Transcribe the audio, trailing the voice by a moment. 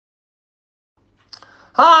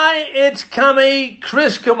Hi, it's Cammy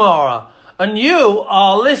Chris Kamara, and you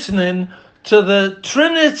are listening to the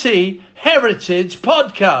Trinity Heritage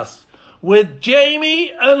Podcast with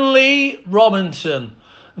Jamie and Lee Robinson.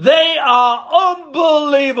 They are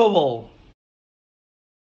unbelievable.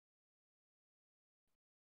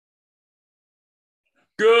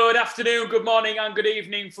 Good afternoon, good morning, and good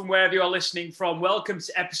evening from wherever you are listening from. Welcome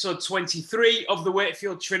to episode 23 of the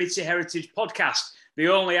Wakefield Trinity Heritage Podcast, the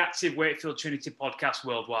only active Wakefield Trinity podcast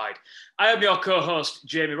worldwide. I am your co-host,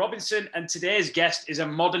 Jamie Robinson, and today's guest is a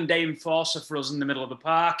modern-day enforcer for us in the middle of the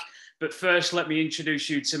park. But first, let me introduce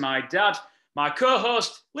you to my dad, my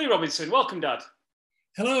co-host, Lee Robinson. Welcome, Dad.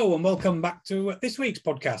 Hello and welcome back to this week's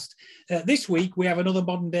podcast. This week we have another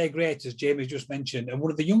modern day great, as Jamie just mentioned, and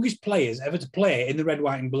one of the youngest players ever to play in the red,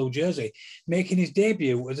 white and blue jersey, making his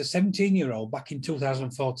debut as a 17-year-old back in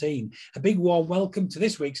 2014. A big warm welcome to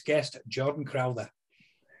this week's guest, Jordy Crowther.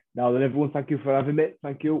 Now then, everyone, thank you for having me.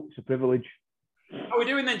 Thank you. It's a privilege. How are we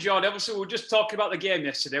doing then, Jordy? Obviously, we were just talking about the game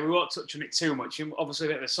yesterday. We won't touch on it too much. Obviously, a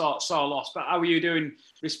bit of a sore loss, but how are you doing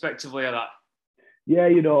respectively of that? Yeah,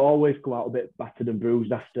 always come out a bit battered and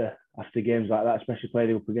bruised after games like that, especially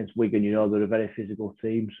playing up against Wigan. They're a very physical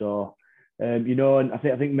team. So, and I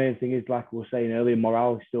think the main thing is, like we were saying earlier,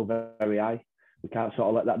 morale is still very, very high. We can't sort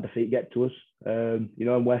of let that defeat get to us. And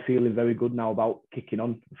we're feeling very good now about kicking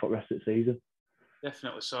on for the rest of the season.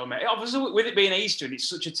 Definitely so, mate. Obviously, with it being Easter and it's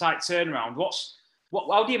such a tight turnaround,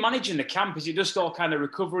 how do you manage in the camp? Is it just all kind of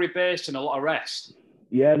recovery based and a lot of rest?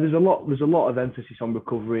 Yeah, there's a lot of emphasis on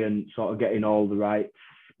recovery and sort of getting all the right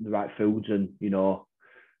foods and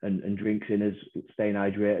and drinks in, as staying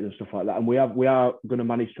hydrated and stuff like that. And we are going to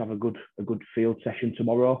manage to have a good field session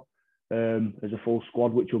tomorrow as a full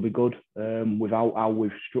squad, which will be good. Without how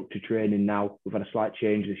we've structured training now, we've had a slight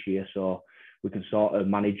change this year, so we can sort of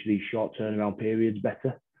manage these short turnaround periods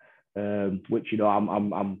better. Which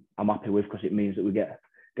I'm happy with, because it means that we get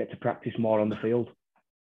to practice more on the field.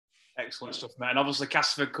 Excellent stuff, man. And obviously,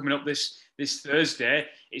 Castleford coming up this Thursday.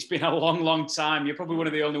 It's been a long time. You're probably one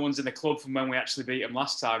of the only ones in the club from when we actually beat them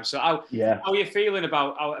last time. So how are you feeling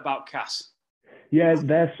about Cass? Yeah,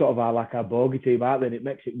 they're sort of our bogey team, aren't they? And it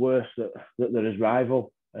makes it worse that they're his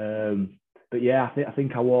rival. But yeah, I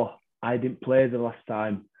think I didn't play the last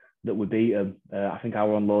time that we beat them. I think I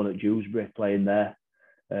were on loan at Dewsbury playing there.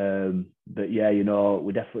 But yeah,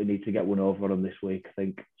 we definitely need to get one over on them this week. I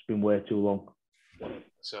think it's been way too long.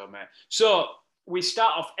 So, mate. So we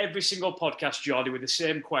start off every single podcast, Jordy, with the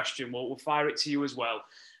same question. We'll fire it to you as well.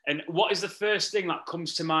 And what is the first thing that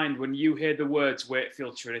comes to mind when you hear the words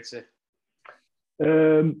Wakefield Trinity?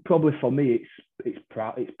 Probably for me, it's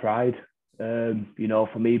pride.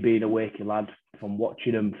 For me, being a Wakey lad, from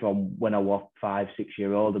watching them from when I was 5, 6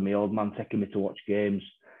 year old, and my old man taking me to watch games,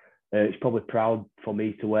 it's probably proud for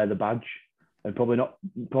me to wear the badge, and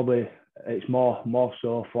probably it's more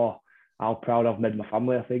so for how proud I've made my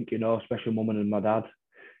family. I think, especially mum and my dad.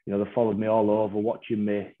 They followed me all over, watching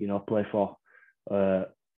me, play for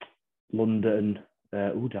London.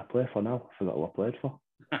 Who did I play for now? I forgot who I played for.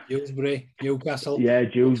 Dewsbury, Newcastle. Yeah,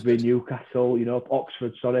 Dewsbury, Newcastle.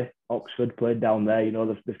 Oxford played down there.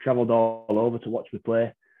 They've travelled all over to watch me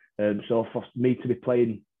play. So for me to be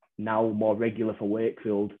playing now more regular for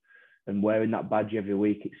Wakefield and wearing that badge every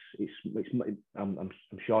week, I'm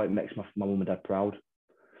sure it makes my mum and dad proud.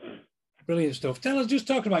 Brilliant stuff. Tell us, just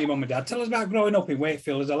talking about your mum and dad, tell us about growing up in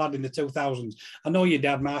Wakefield as a lad in the 2000s. I know your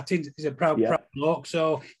dad, Martin, is a proud bloke.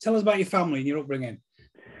 So tell us about your family and your upbringing.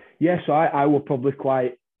 Yeah, so I was probably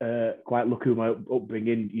quite lucky with my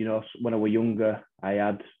upbringing. When I was younger, I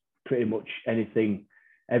had pretty much everything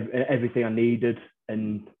I needed,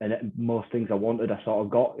 and most things I wanted, I sort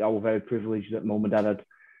of got. I was very privileged that mum and dad had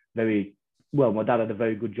my dad had a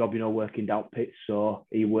very good job, working down pits. So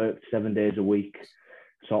he worked 7 days a week,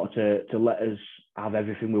 sort of to let us have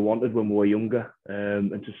everything we wanted when we were younger,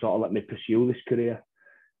 and to sort of let me pursue this career.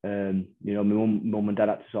 My mum and dad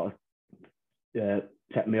had to sort of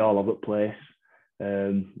take me all over the place.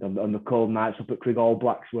 On the cold nights up at Crigg All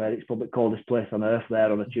Blacks, where it's probably the coldest place on earth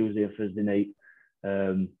there on a Tuesday or Thursday night.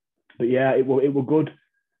 But yeah, it were good.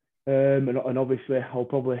 And obviously, I'll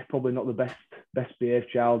probably not the best behaved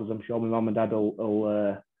child, as I'm sure my mum and dad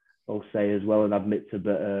will say as well and admit to.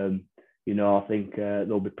 But I think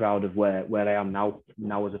they'll be proud of where I am now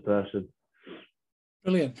as a person.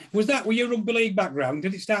 Brilliant. Were your rugby league background?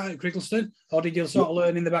 Did it start at Criggleston, or did you sort of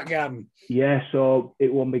learn in the back garden? Yeah, so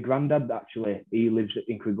it was my granddad actually. He lives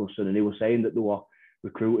in Criggleston, and he was saying that they were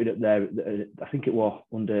recruited up there. I think it was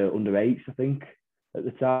under 8s, I think, at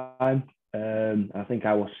the time. I think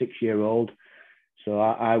I was 6 year old. So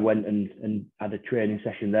I went and had a training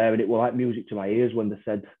session there, and it was like music to my ears when they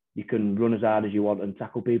said you can run as hard as you want and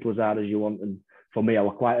tackle people as hard as you want. And for me, I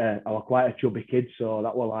was quite a chubby kid, so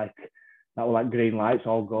that were like green lights,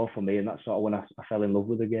 all go for me, and that's sort of when I fell in love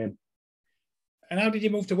with the game. And how did you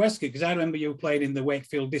move to Westgate? Because I remember you playing in the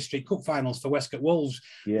Wakefield District Cup finals for Westgate Wolves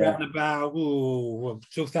around about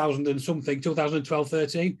 2000 and something, 2012,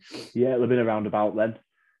 13. Yeah, it'll have been around about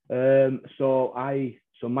then. So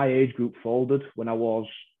my age group folded when I was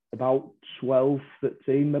about 12,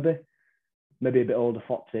 13, maybe a bit older,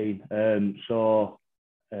 14.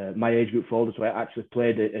 My age group folded, so I actually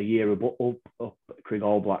played a year up at Crig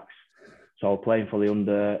All Blacks. So I was playing for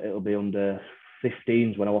it'll be under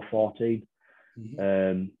 15s when I was 14.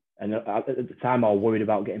 Mm-hmm. And at the time, I was worried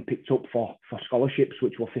about getting picked up for scholarships,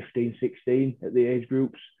 which were 15, 16 at the age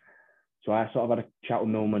groups. So I sort of had a chat with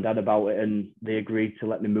my mum and dad about it, and they agreed to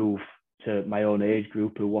let me move to my own age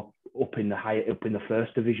group, who were up in the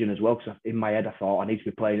first division as well. Because in my head, I thought I need to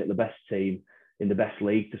be playing at the best team in the best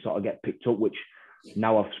league to sort of get picked up. Which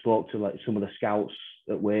now I've spoke to like some of the scouts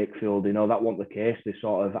at Wakefield, that wasn't the case. They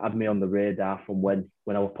sort of had me on the radar from when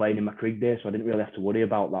I was playing in my Crig days, so I didn't really have to worry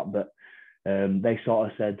about that. But they sort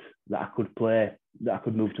of said that I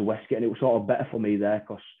could move to Westgate, and it was sort of better for me there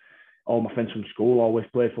because all my friends from school always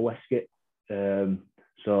played for Westgate.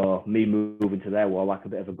 So me moving to there was like a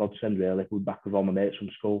bit of a godsend, really. We're back with all my mates from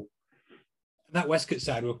school. And that Westgate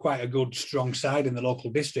side were quite a good, strong side in the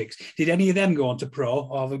local districts. Did any of them go on to pro,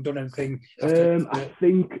 or have they done anything? I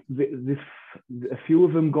think a few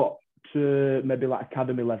of them got to maybe like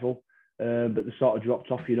academy level, but they sort of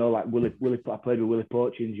dropped off. Like Willie. I played with Willie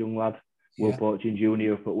Porchin's young lad, Will Porchin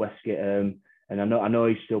Jr. up at Westgate, and I know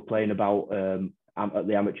he's still playing about at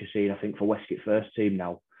the amateur scene. I think for Westgate first team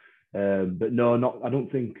now. But no, I don't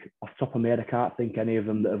think off the top of my head, I can't think any of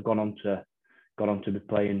them that have gone on to be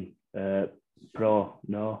playing pro.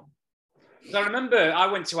 No. I remember I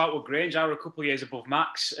went to Outwood Grange. I was a couple of years above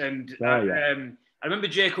Max, and I remember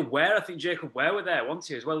Jacob Ware. I think Jacob Ware were there, wasn't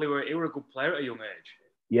he, as well? He were a good player at a young age.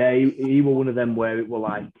 Yeah, he were one of them where it were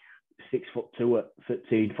like 6'2" at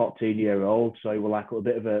 13, 14-year-old. So he were like a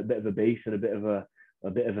bit of a beast and a bit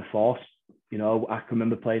of a force. I can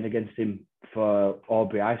remember playing against him for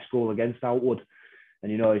Aubrey High School against Outwood,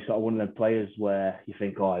 and he's sort of one of them players where you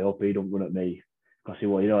think, oh, I hope he don't run at me, because he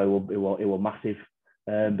was massive.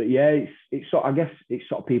 But yeah, it's sort of, I guess it's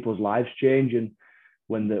sort of people's lives change, and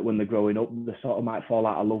when they're growing up, they sort of might fall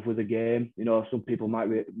out of love with the game. Some people might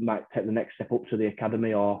take the next step up to the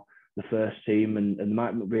academy or the first team, and they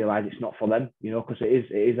might realise it's not for them. Because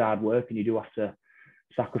it is hard work, and you do have to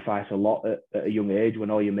sacrifice a lot at a young age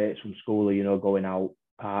when all your mates from school are going out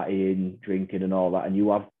partying, drinking, and all that, and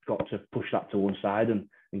you have got to push that to one side and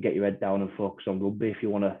get your head down and focus on rugby if you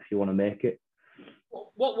want to make it.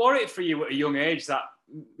 What were it for you at a young age that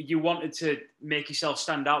you wanted to make yourself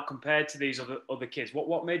stand out compared to these other kids?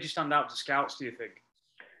 What made you stand out to scouts, do you think?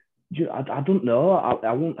 I don't know.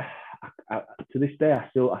 I won't. To this day, I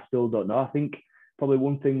still don't know. I think probably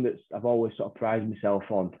one thing that I've always sort of prided myself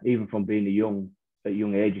on, even from being at a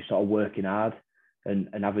young age, is sort of working hard and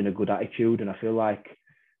having a good attitude. And I feel like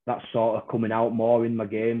that's sort of coming out more in my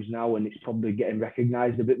games now, and it's probably getting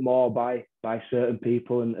recognised a bit more by certain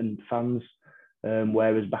people and fans.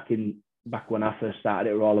 Whereas back when I first started,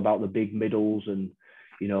 it were all about the big middles and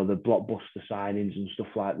the blockbuster signings and stuff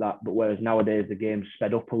like that. But whereas nowadays the game's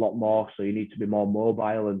sped up a lot more, so you need to be more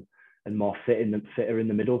mobile and more fitter in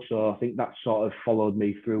the middle. So I think that sort of followed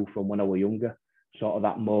me through from when I was younger, sort of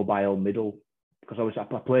that mobile middle. Because obviously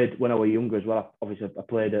I played when I was younger as well. Obviously I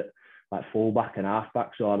played at like fullback and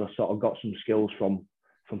halfback, so I sort of got some skills from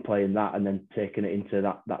playing that and then taking it into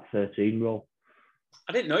that 13 role.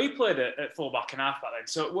 I didn't know you played at fullback and halfback then.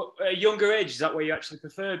 So at a younger age, is that where you actually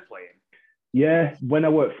preferred playing? Yeah, when I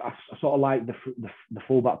worked, I sort of liked the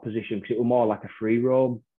fullback position because it was more like a free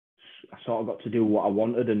roam. I sort of got to do what I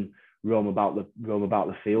wanted and roam about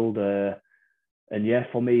the field. And yeah,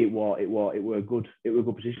 for me, it were a good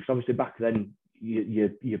position. Because obviously back then,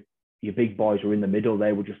 your big boys were in the middle.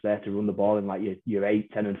 They were just there to run the ball, and like your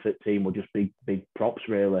 8, 10, and 15 were just big props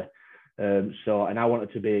really. And I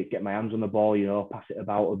wanted to get my hands on the ball, pass it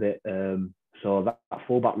about a bit. So that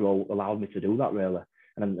fullback role allowed me to do that really.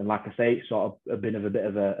 And like I say, it's sort of been a bit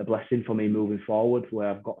of a blessing for me moving forward, where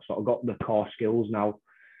I've got the core skills now,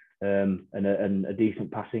 and a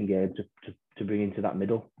decent passing game to bring into that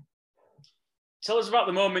middle. Tell us about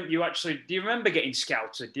the moment do you remember getting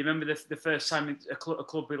scouted? Do you remember the first time a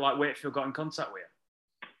club like Wakefield got in contact with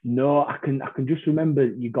you? No, I can just remember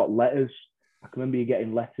you got letters. I can remember you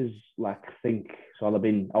getting letters, like I think, so I was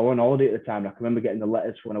on holiday at the time. I can remember getting the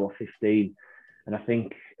letters when I was 15. And I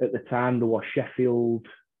think at the time there was Sheffield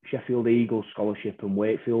Eagles scholarship and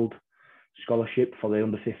Wakefield scholarship for the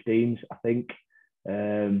under-15s, I think.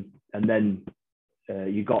 And then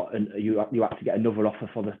you had to get another offer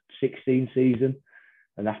for the 16 season.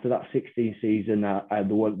 And after that 16 season, there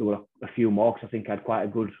were a few more, because I think I had quite a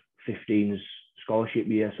good 15s scholarship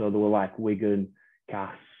year. So there were like Wigan,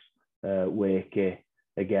 Cass, Wakey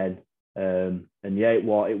again. And yeah, it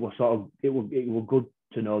was good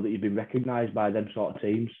to know that you've been recognised by them sort of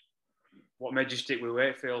teams. What made you stick with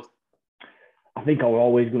Wakefield? I think I was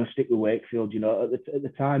always going to stick with Wakefield. You know, at the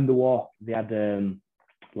time they had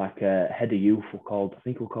like a head of youth called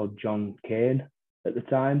John Kane at the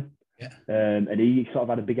time. Yeah. And he sort of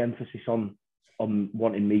had a big emphasis on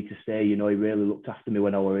wanting me to stay. You know, he really looked after me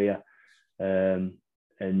when I were here.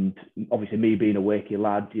 And obviously me being a Wakey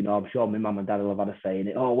lad, you know, I'm sure my mum and dad will have had a say in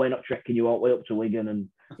it. Oh, we're not trekking you all the way up to Wigan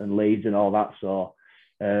and Leeds and all that. So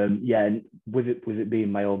yeah, and with it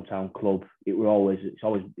being my hometown club, it's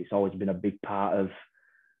always been a big part of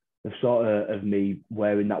me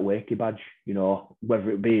wearing that Wakey badge. You know, whether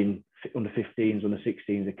it be in under 15s, under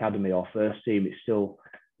 16s academy or first team, it still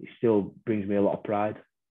brings me a lot of pride.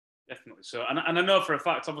 Definitely so. And I know for a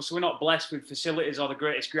fact, obviously, we're not blessed with facilities or the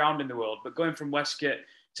greatest ground in the world, but going from Westgate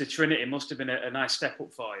to Trinity must have been a nice step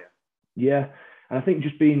up for you. Yeah, and I think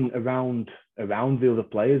just being around the other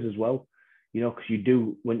players as well, you know, because you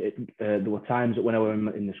do, there were times that when I was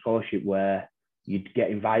in the scholarship where you'd get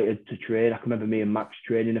invited to train. I can remember me and Max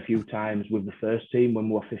training a few times with the first team when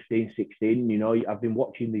we were 15, 16. You know, I've been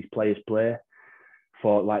watching these players play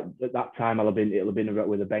for, like, at that time it'll have been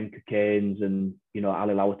with the Benker Canes and, you know,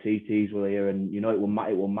 Ali Lawatitis were here, and, you know, it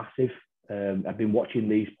was massive. I've been watching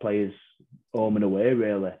these players home and away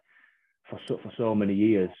really for so many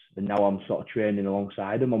years, and now I'm sort of training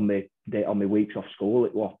alongside them on my weeks off school.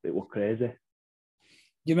 It was crazy. Do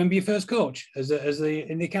you remember your first coach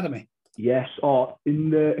in the academy? Yes, in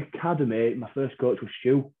the academy, my first coach was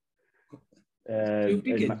Stu. Stu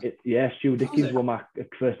Dickens? Stu Dickens was my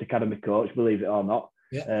first academy coach, believe it or not.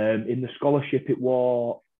 Yeah. In the scholarship, it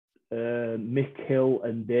was Mick Hill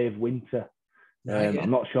and Dave Winter. Right, yeah. I'm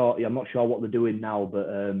not sure what they're doing now,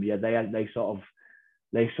 but they sort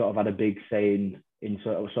of had a big say in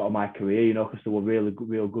sort of my career, you know, because they were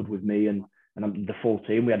real good with me and the full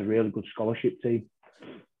team. We had a really good scholarship team.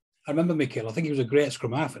 I remember Mick Hill. I think he was a great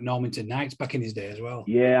scrum half at Normanton Knights back in his day as well.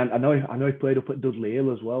 Yeah, and I know he played up at Dudley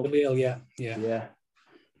Hill as well. Dudley Hill, yeah.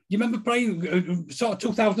 You remember playing sort of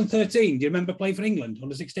 2013? Do you remember playing for England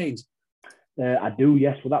under 16s? I do,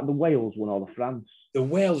 yes. Was that the Wales one or the France? The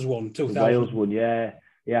Wales one, 2000. The Wales one, yeah.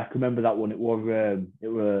 I can remember that one. It was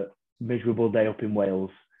a miserable day up in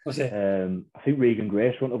Wales. Was it? I think Regan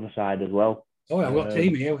Grace went other side as well. Oh, I've got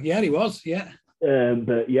team here. Yeah, he was. Yeah.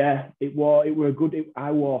 But yeah, it was a good.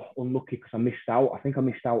 I was unlucky because I missed out. I think I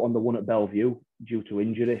missed out on the one at Bellevue due to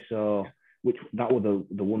injury. So, that was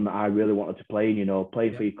the one that I really wanted to play in. You know,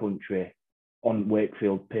 play for your country on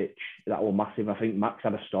Wakefield pitch. That was massive. I think Max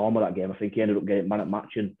had a storm of that game. I think he ended up getting man at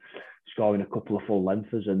match and scoring a couple of full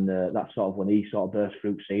lengthers, and that's sort of when he sort of burst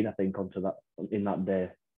through scene. I think onto that in that day.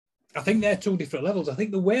 I think they're two different levels. I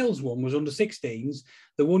think the Wales one was under 16s.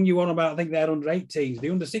 The one you on about, I think they're under 18s. The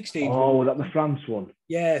under 16s. Oh, was that the France one?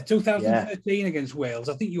 Yeah, 2013 against Wales.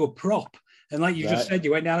 I think you were prop. And like you just said,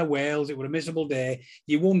 you went down to Wales. It was a miserable day.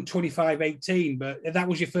 You won 25-18, but that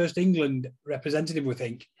was your first England representative, we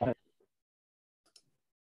think.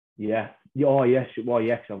 Yeah. Oh, yes. Well,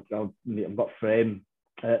 yes. I've got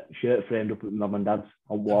shirt framed up at mum and dad's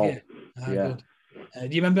on wall. Good. Do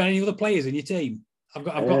you remember any other players in your team? I've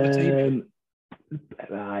got the team.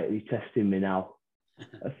 Right, you're testing me now.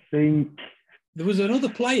 I think there was another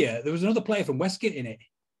player. There was another player from Westgate in it.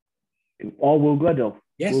 Oh, Will Gledhill.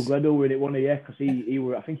 Yes, Will Gledhill were in it one year because he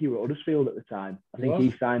were. I think he were at Huddersfield at the time. I think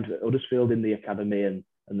he signed at Huddersfield in the academy and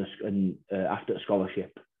after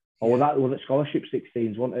scholarship. Or was it scholarship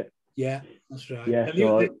 16s, wasn't it? Yeah, that's right. Yeah,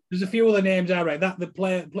 there's a few other names. All right, that the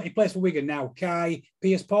player he plays for Wigan now. Kai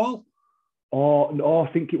Pierce-Paul. Oh no,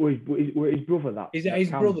 I think it was his brother. That is it his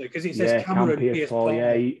brother? Because it says Cameron Pierce-Paul.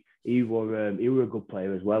 Yeah, he were a good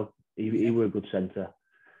player as well. He were a good centre.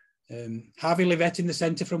 Harvey Livett in the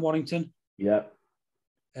centre from Warrington. Yeah.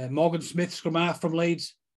 Morgan Smith, scrum half from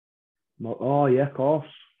Leeds. Oh yeah, of course.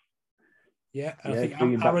 Yeah, and I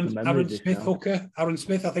think Aaron Smith, hooker. Aaron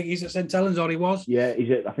Smith, I think he's at St Helens, or he was. Yeah,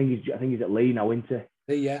 I think he's at Lee now, isn't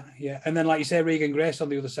he? Yeah. And then, like you say, Regan Grace on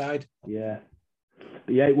the other side. Yeah.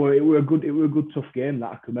 But yeah, it were a good tough game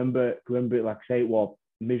that I can remember it, like I say, it was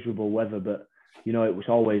miserable weather, but you know, it was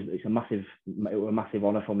a massive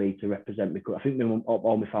honour for me to represent me. I think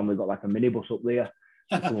all my family got like a minibus up there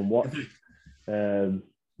to come and watch.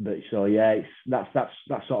 But so yeah, that's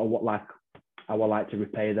sort of what like I would like to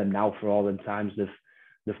repay them now for all the times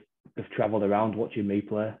they've have travelled around watching me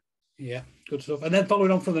play. Yeah, good stuff. And then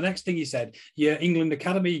following on from the next thing you said, your England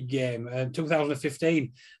Academy game,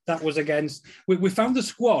 2015, that was against, we found the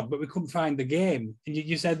squad, but we couldn't find the game. And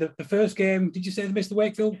you said that the first game, did you say they missed the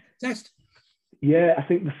Wakefield test? Yeah, I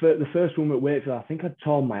think the first one at Wakefield, I think I'd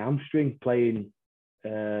torn my hamstring playing.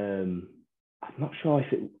 I'm not sure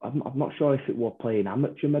if it was playing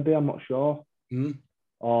amateur. Maybe I'm not sure.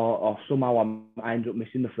 Or somehow I ended up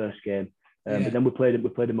missing the first game. But then we played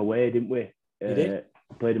him away, didn't we?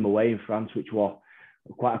 Played him away in France, which was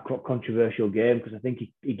quite a controversial game because I think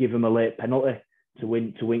he gave him a late penalty to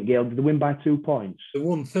win Gale. Did they win by 2 points? They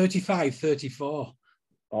won 35-34.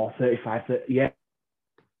 Or 35-30, yeah.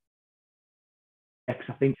 Because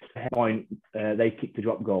I think at the point they kicked a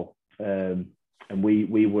drop goal. And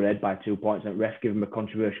we were ahead by 2 points, and the ref gave him a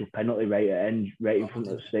controversial penalty right at end, right in front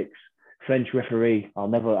of the six. French referee, I'll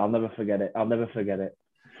never forget it.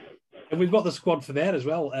 And we've got the squad for there as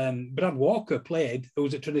well. Brad Walker played,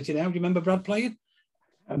 who's at Trinity now. Do you remember Brad playing?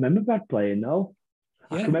 I remember Brad playing, no.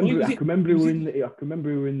 Yeah. I can remember he were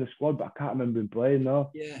in the squad, but I can't remember him playing,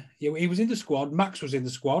 no. Yeah, he was in the squad. Max was in the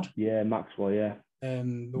squad. Yeah, Max was, yeah. There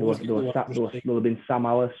will have been Sam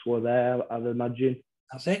Alice were there, I'd imagine.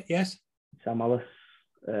 That's it, yes. Sam Alice.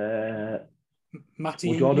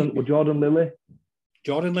 Matty. Jordan Lilly.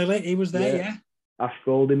 Jordan Lilly, he was there, yeah. Ash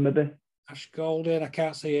Golding, maybe. Ash Golding, I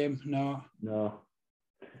can't see him, no.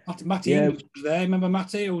 Matty was there, remember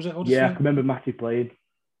Matty? Who was at Huddersfield? Yeah, I remember Matty playing.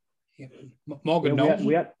 Yeah. Morgan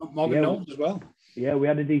Knowles as well. Yeah, we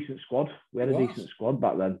had a decent squad. We had a decent squad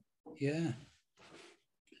back then. Yeah.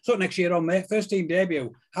 So next year on, mate, first team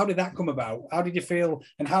debut. How did that come about? How did you feel?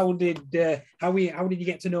 And how did you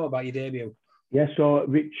get to know about your debut? Yeah, so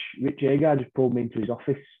Rich Agar just pulled me into his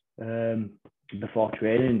office before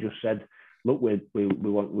training and just said, "Look, we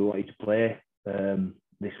want you to play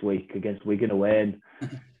this week against Wigan away." And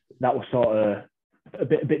that was sort of a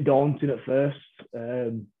bit daunting at first,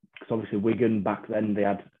 because obviously Wigan back then they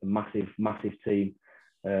had a massive team,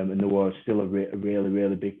 and they were still a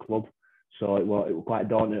really big club. So it was quite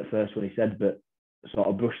daunting at first when he said, but sort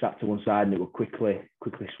of brushed that to one side, and it would quickly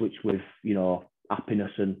switch with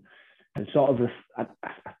happiness and sort of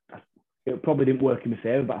it probably didn't work in my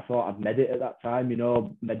favour, but I thought I'd made it at that time,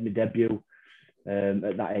 made my debut.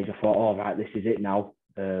 At that age, I thought, oh right, this is it now.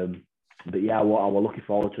 But yeah, I was looking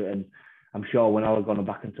forward to it, and I'm sure when I was going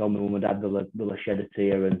back and told my mum and dad, they'll have shed a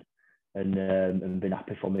tear and been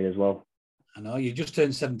happy for me as well. I know you just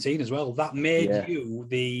turned 17 as well. That made you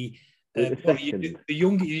the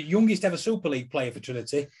youngest ever Super League player for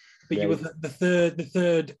Trinity, but you were the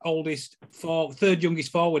third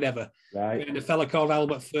youngest forward ever. Right. And a fella called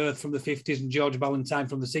Albert Firth from the 50s and George Ballantyne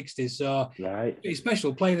from the 60s. So it's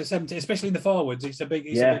special playing at 17, especially in the forwards. It's a big.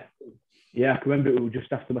 Yeah, I can remember it was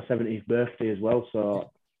just after my 70th birthday as well.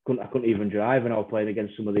 So I couldn't even drive, and I was playing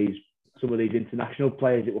against some of these international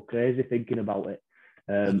players. It was crazy thinking about it.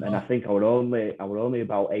 And I think I were only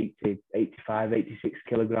about 80, 85, 86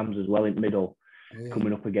 kilograms as well in the middle,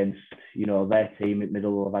 coming up against, their team in the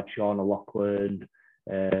middle. I've had Sean O'Loughlin,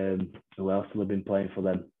 who else will have been playing for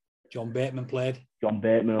them? John Bateman played. John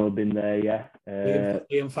Bateman will have been there, yeah.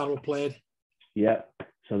 Liam Farrell played. Yeah.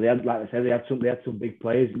 So they had, like I said, they had some big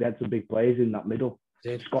players. They had some big players in that middle.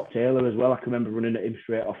 Scott Taylor as well. I can remember running at him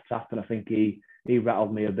straight off tap, and I think he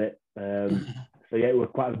rattled me a bit. So yeah, it was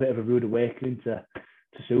quite a bit of a rude awakening to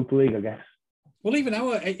Super League, I guess. Well, even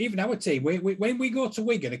our team, when we go to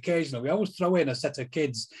Wigan occasionally, we always throw in a set of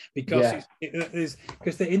kids because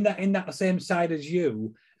they're in that same side as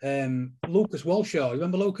you. Lucas Walshaw,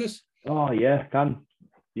 remember Lucas? Oh yeah, I can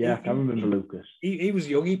remember Lucas. He was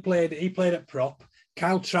young. He played at prop.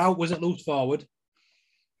 Kyle Trout was at loose forward.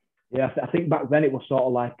 Yeah, I think back then it was sort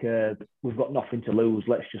of like we've got nothing to lose.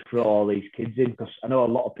 Let's just throw all these kids in, because I know a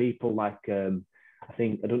lot of people like. I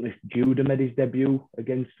don't know if Judah made his debut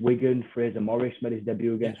against Wigan. Fraser Morris made his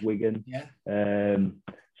debut against Wigan. Yeah.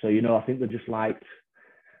 So I think they just liked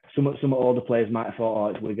some of all the players might have thought, oh,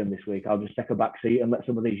 it's Wigan this week. I'll just take a back seat and let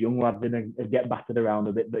some of these young lads in and get battered around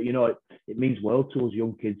a bit. But it means world to us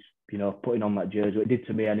young kids. Putting on that jersey. It did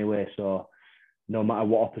to me anyway. So no matter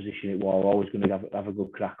what opposition it was, we're always going to have a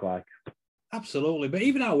good crack like. Absolutely. But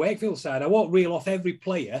even our Wakefield side, I won't reel off every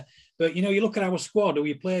player, but, you look at our squad who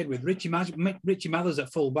we played with. Richie Mathers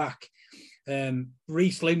at full back.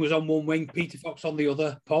 Reece Lynn was on one wing, Peter Fox on the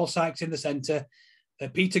other, Paul Sykes in the centre,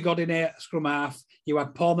 Peter Godinay at scrum half. You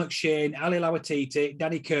had Paul McShane, Ali Lawatiti,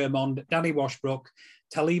 Danny Kermond, Danny Washbrook,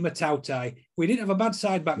 Talima Tautai. We didn't have a bad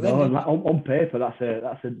side back then. No, on paper, that's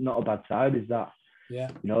not a bad side, is that? Yeah.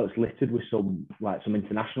 It's littered with some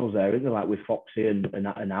internationals there, isn't it? Like with Foxy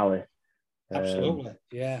and Ali. Absolutely,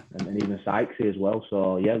 yeah. And even Sykesy as well.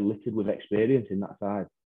 So, yeah, littered with experience in that side.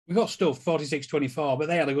 We got stuff 46-24, but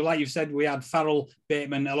they had, like you've said, we had Farrell,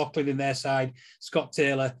 Bateman, O'Loughlin in their side, Scott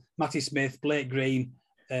Taylor, Matty Smith, Blake Green,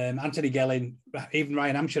 Anthony Gelling, even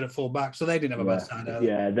Ryan Hampshire at full back. So they didn't have a bad side either.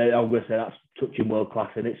 Yeah, I was going to say that's touching world class,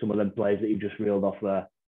 isn't it? Some of them players that you've just reeled off there.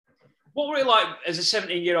 What were it like as a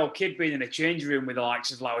 17-year-old kid being in a change room with the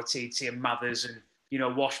likes of Lauertiti and Mathers and,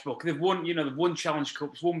 Washbrook? They've won Challenge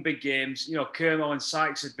Cups, won big games. Kermo and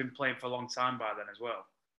Sykes had been playing for a long time by then as well.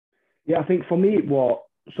 Yeah, I think for me it was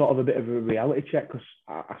sort of a bit of a reality check because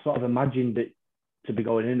I sort of imagined it to be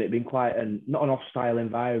going in. It being quite not an hostile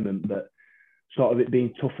environment, but sort of it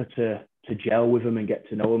being tougher to gel with them and get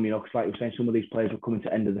to know them. Because like you were saying, some of these players were coming to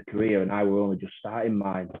the end of the career, and I were only just starting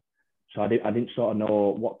mine. So I didn't sort of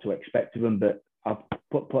know what to expect of them. But I'll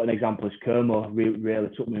put an example as Kermo really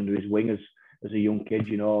took me under his wing as a young kid.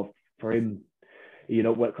 For him,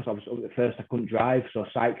 because I was at first I couldn't drive, so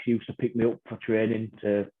Sykes used to pick me up for training.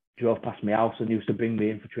 Drove past my house and used to bring me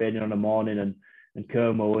in for training on a morning, and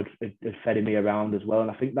Kermo had fed me around as well.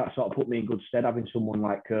 And I think that sort of put me in good stead having someone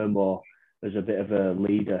like Kermo as a bit of a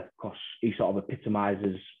leader, because he sort of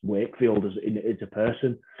epitomises Wakefield as a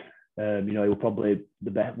person. He was probably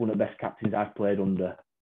one of the best captains I've played under.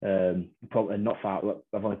 Probably not far.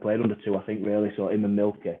 I've only played under two, I think, really. So him and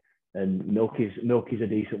Milky, and Milky's a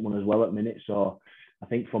decent one as well at the minute. So I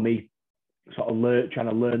think for me, sort of trying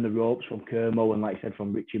to learn the ropes from Kermo and, like I said,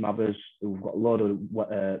 from Richie Mathers, who've got a lot of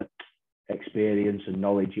experience and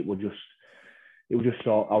knowledge. I was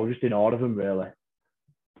just in awe of them, really.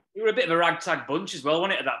 You were a bit of a ragtag bunch as well,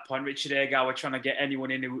 wasn't it, at that point? Richard Agar were trying to get anyone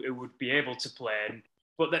in who would be able to play.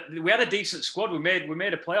 But we had a decent squad. We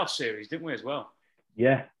made a playoff series, didn't we, as well?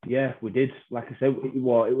 Yeah, we did. Like I said, it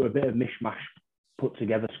was a bit of a mishmash put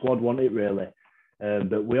together squad, wasn't it, really?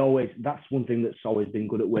 But that's one thing that's always been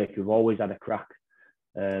good at Wake. We've always had a crack,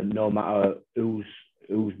 no matter who's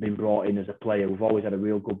been brought in as a player. We've always had a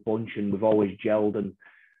real good bunch, and we've always gelled. And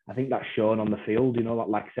I think that's shown on the field,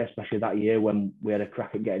 like I said, especially that year when we had a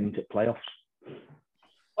crack at getting into playoffs.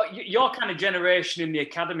 Your kind of generation in the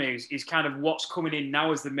academy is kind of what's coming in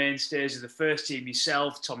now as the mainstays of the first team.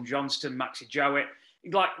 Yourself, Tom Johnston, Max Jowitt.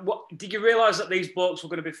 Did you realise that these blokes were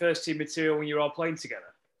going to be first team material when you were all playing together?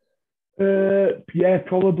 Yeah,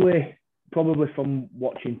 probably from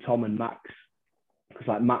watching Tom and Max, because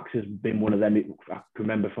like Max has been one of them. I can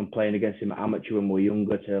remember from playing against him at amateur when we were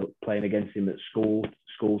younger to playing against him at school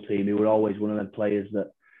team. He was always one of them players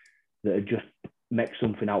that had just make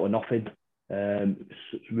something out of nothing.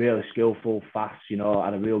 Really skillful, fast. Had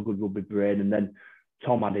a real good rugby brain. And then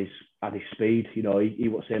Tom had his speed. He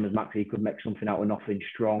was the same as Max. He could make something out of nothing,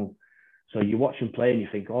 strong. So you watch him play and you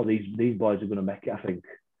think, oh, these boys are going to make it, I think.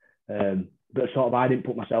 But sort of I didn't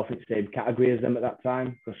put myself in the same category as them at that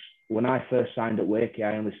time, because when I first signed at Wakey,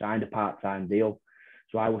 I only signed a part-time deal.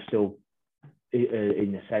 So I was still,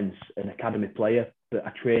 in a sense, an academy player, but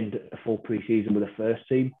I trained a full pre-season with the first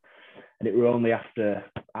team. And it were only after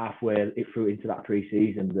halfway through into that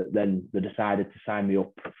pre-season that then they decided to sign me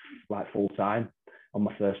up like full-time on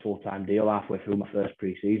my first full-time deal halfway through my first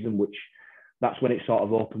pre-season, which that's when it sort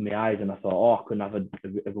of opened my eyes and I thought, oh, I can have a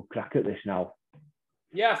good crack at this now.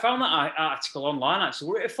 Yeah, I found that article online, actually.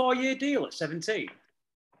 Were it a 4-year deal at 17?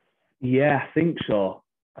 Yeah, I think so.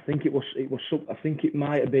 I think it was. I think it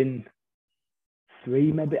might have been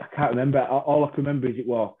 3, maybe. I can't remember. All I can remember is it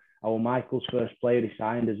was our Michael's first player he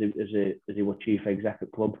signed as he was chief exec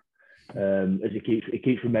at club. As he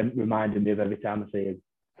keeps reminding me of every time I see him.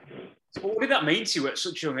 So what did that mean to you at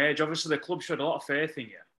such a young age? Obviously, the club showed a lot of faith in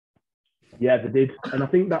you. Yeah, they did, and I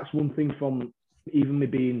think that's one thing from even me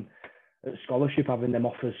being at scholarship, having them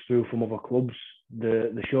offers through from other clubs.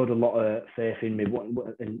 They showed a lot of faith in me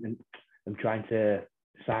and trying to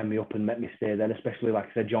sign me up and make me stay there. Especially, like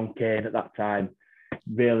I said, John Kane at that time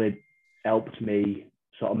really helped me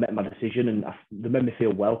sort of make my decision, and they made me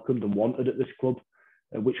feel welcomed and wanted at this club,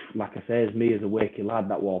 which, like I say, as me as a Wakey lad,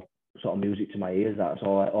 that was sort of music to my ears. That's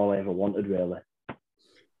all I ever wanted, really.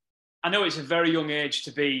 I know it's a very young age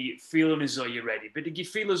to be feeling as though you're ready, but did you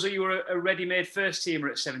feel as though you were a ready-made first teamer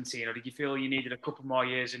at 17, or did you feel you needed a couple more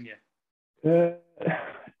years in you? That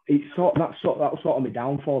was sort of my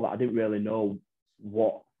downfall, that I didn't really know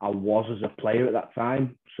what I was as a player at that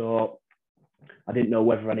time. So I didn't know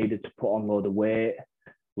whether I needed to put on a load of weight,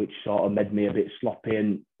 which sort of made me a bit sloppy.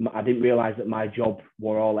 And I didn't realise that my job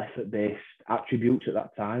were all effort-based attributes at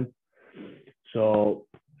that time. So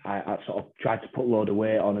I sort of tried to put a load of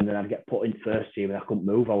weight on, and then I'd get put in first team and I couldn't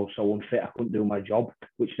move. I was so unfit, I couldn't do my job,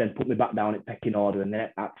 which then put me back down at pecking order, and then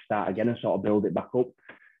I had to start again and sort of build it back up.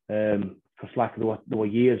 Because like there were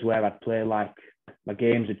years where I'd play like my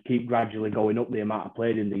games would keep gradually going up the amount I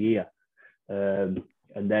played in the year. And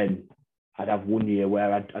then I'd have one year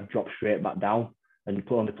where I'd drop straight back down and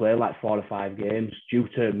only play like 4 or 5 games due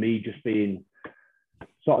to me just being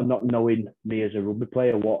sort of not knowing me as a rugby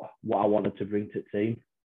player, what I wanted to bring to the team.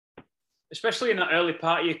 Especially in that early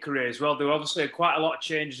part of your career as well, there were obviously quite a lot of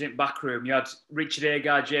changes in backroom. You had Richard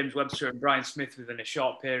Agar, James Webster and Brian Smith within a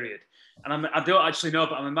short period. And I don't actually know,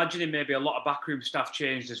 but I'm imagining maybe a lot of backroom staff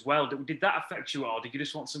changed as well. Did that affect you at all? Did you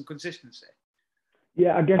just want some consistency?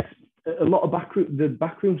 Yeah, I guess a lot of the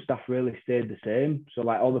backroom staff really stayed the same. So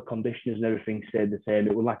like all the conditioners and everything stayed the same.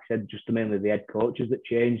 It was, like I said, just mainly the head coaches that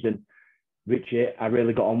changed. And I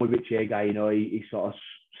really got on with Richie Agar. You know, he sort of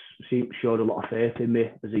showed a lot of faith in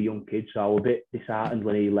me as a young kid. So I was a bit disheartened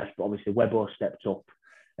when he left. But obviously Webbo stepped up,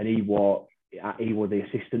 and he was the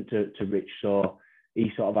assistant to Rich. So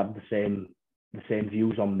he sort of had the same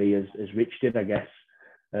views on me as Rich did, I guess.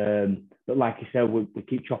 But like you said, we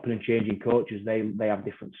keep chopping and changing coaches. They have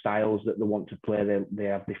different styles that they want to play. They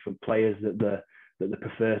have different players that they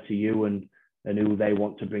prefer to you and who they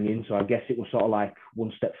want to bring in. So I guess it was sort of like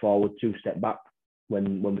 1 step forward, 2 step back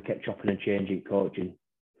when we kept chopping and changing coaching.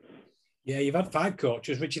 Yeah, you've had 5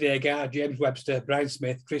 coaches: Richard Agar, James Webster, Brian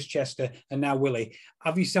Smith, Chris Chester, and now Willie.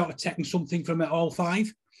 Have you sort of taken something from it all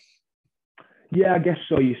 5? Yeah, I guess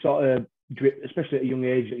so. You sort of drip, especially at a young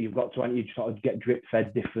age, that you've got to, and you sort of get drip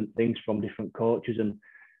fed different things from different coaches and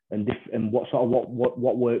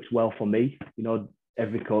what works well for me. You know,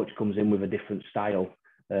 every coach comes in with a different style,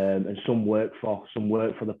 and some work for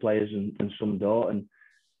the players and some don't.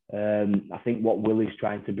 And I think what Willie's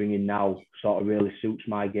trying to bring in now sort of really suits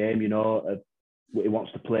my game. You know, he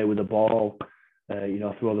wants to play with the ball, you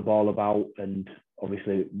know, throw the ball about, and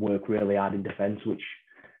obviously work really hard in defence, which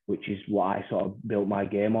is what I sort of built my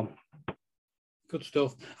game on. Good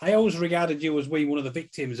stuff. I always regarded you as being one of the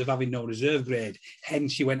victims of having no reserve grade.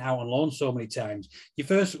 Hence, you went out on loan so many times. Your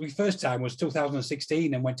first time was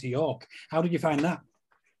 2016 and went to York. How did you find that?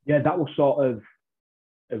 Yeah, that was sort of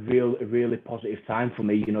a really positive time for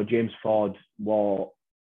me. You know, James Ford was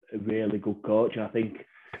a really good coach, and I think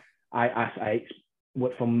I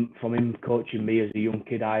from him coaching me as a young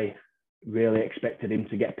kid, I really expected him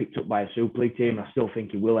to get picked up by a Super League team. I still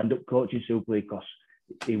think he will end up coaching Super League because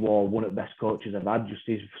he was one of the best coaches I've had. Just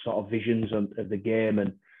his sort of visions of the game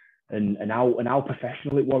and how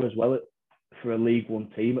professional it was as well for a League One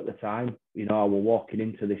team at the time. You know, I was walking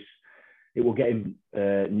into this. It was getting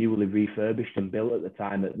newly refurbished and built at the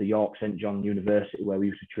time at the York St John University where we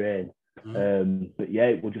used to train. But yeah,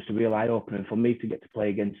 it was just a real eye-opener for me to get to play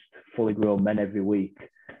against fully grown men every week,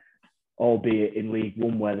 albeit in League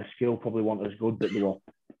One where the skill probably wasn't as good, but they were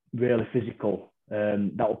really physical.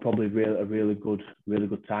 That was probably a really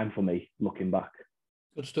good time for me looking back.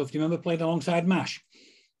 Good stuff. Do you remember playing alongside Mash?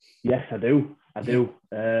 Yes, I do.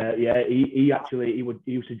 Yeah, he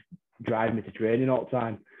used to drive me to training all the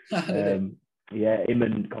time. Yeah, him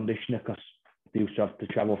and conditioner, because he used to have to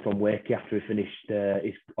travel from Wakey after he finished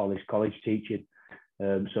all his college teaching.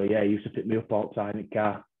 So yeah, he used to pick me up all the time in the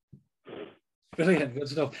car. Brilliant, good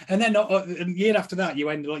stuff. And then a year after that, you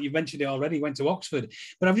mentioned it already, you went to Oxford.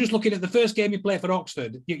 But I'm just looking at the first game you played for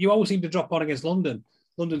Oxford. You always seem to drop on against London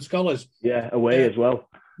Scholars. Yeah, away as well.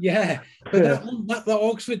 Yeah, but that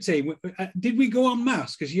Oxford team, did we go en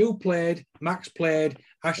masse? Because you played, Max played,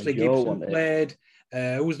 Ashley Gibson played,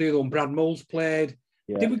 who was the other one? Brad Moles played.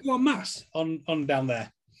 Yeah. Did we go en masse on down there?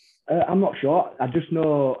 I'm not sure. I just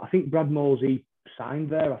know, I think Brad Moles, he signed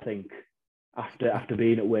there, I think, after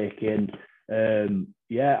being at Wakey. And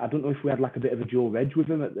yeah, I don't know if we had like a bit of a dual reg with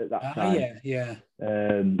him at that time. Yeah.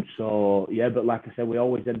 So yeah, but like I said, we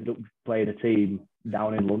always ended up playing a team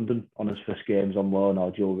down in London on his first games on loan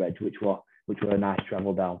or dual reg, which were a nice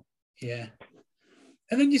travel down. Yeah.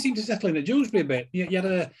 And then you seem to settle in at Dewsbury a bit. You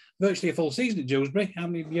had virtually a full season at Dewsbury. How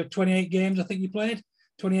many? You have 28 games, I think you played.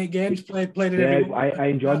 28 games, played it every week. I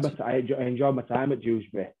enjoyed my time at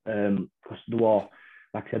Dewsbury because there were,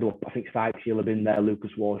 like I said, I think Sykes Hill had been there,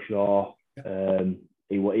 Lucas Warshaw.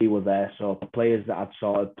 He was there, so players that I'd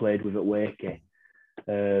sort of played with at Wakey,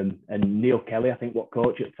 and Neil Kelly, I think, what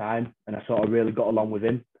coach at the time, and I sort of really got along with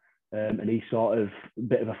him, and he's sort of a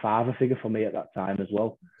bit of a father figure for me at that time as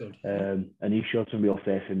well. And he showed some real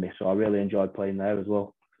faith in me, so I really enjoyed playing there as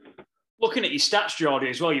well. Looking at your stats, Jordy,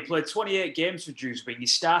 as well, you played 28 games for Dewsbury and you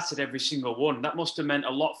started every single one. That must have meant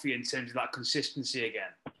a lot for you in terms of that consistency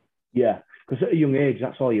again. Yeah, because at a young age,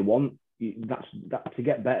 that's all you want. That to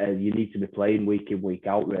get better, you need to be playing week in, week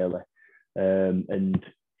out, really. And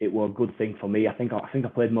it was a good thing for me. I think I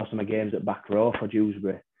played most of my games at back row for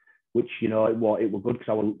Dewsbury, which, you know, it was good because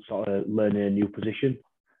I was sort of learning a new position.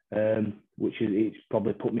 which is it's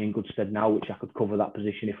probably put me in good stead now, which I could cover that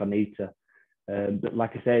position if I need to. But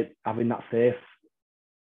like I said, having that faith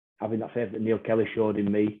that Neil Kelly showed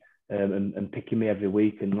in me, and picking me every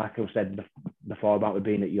week, and like I said before about me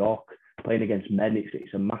being at York, playing against men,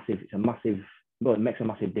 it's a massive. Well, it makes a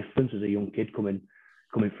massive difference as a young kid coming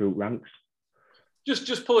through ranks.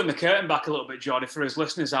 Just pulling the curtain back a little bit, Jordy, for his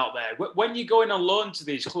listeners out there. When you're going on loan to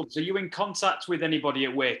these clubs, are you in contact with anybody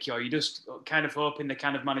at Wakey, or are you just kind of hoping they're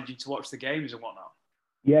kind of managing to watch the games and whatnot?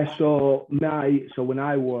 Yeah, so when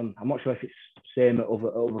I won, I'm not sure if it's same at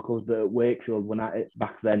other clubs, but at Wakefield,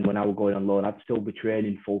 back then when I was going on loan, I'd still be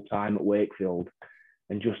training full time at Wakefield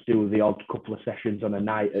and just do the odd couple of sessions on a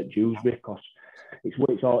night at Dewsbury, because it's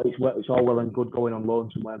all well and good going on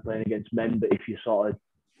loan somewhere and playing against men, but if you sort of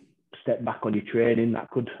step back on your training, that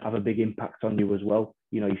could have a big impact on you as well.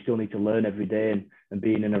 You still need to learn every day and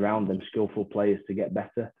being in and around them skillful players to get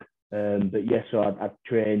better. But yes, so I'd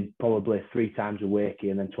train probably 3 times a week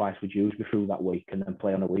and then twice with Dewsbury through that week and then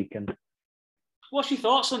play on a weekend. What's your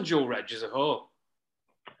thoughts on dual reg as a whole?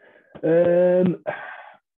 I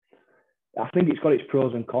think it's got its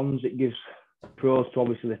pros and cons. It gives pros to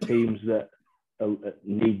obviously the teams that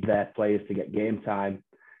need their players to get game time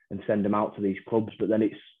and send them out to these clubs. But then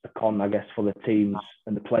it's a con, I guess, for the teams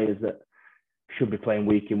and the players that should be playing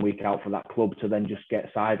week in, week out for that club to then just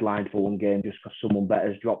get sidelined for one game just because someone better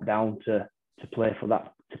has dropped down to play for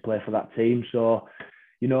that team. So,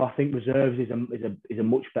 I think reserves is a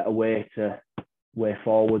much better way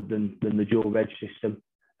forward than the dual reg system.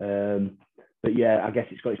 But yeah, I guess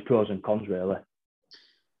it's got its pros and cons really.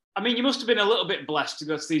 I mean, you must have been a little bit blessed to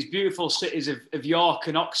go to these beautiful cities of York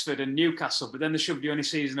and Oxford and Newcastle, but then there should be only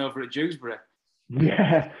season over at Dewsbury.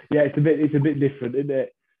 Yeah, it's a bit different, isn't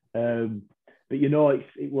it? But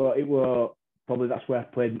it were probably that's where I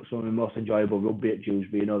played some of the most enjoyable rugby at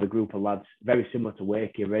Dewsbury. The group of lads, very similar to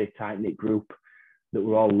Wakey, a very tight knit group that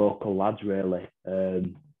were all local lads really,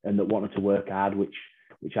 and that wanted to work hard, which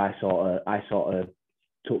I sort of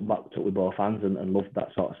took with both hands and loved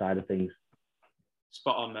that sort of side of things.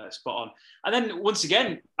 Spot on, mate, spot on. And then once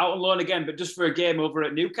again, out on loan again, but just for a game over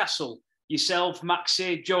at Newcastle, yourself,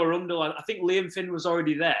 Maxi, Joe Arundel, I think Liam Finn was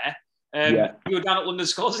already there. You were down at London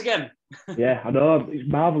Scholars again. Yeah, I know. It's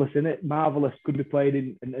marvellous, isn't it? Marvellous. Could be played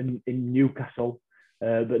in Newcastle,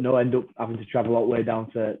 but no, end up having to travel all the way down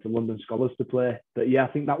to London Scholars to play. But yeah, I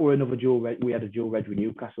think that were another dual reg. We had a dual reg with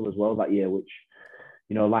Newcastle as well that year, which,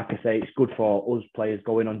 like I say, it's good for us players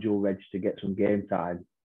going on dual reg to get some game time.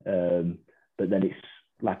 But then it's,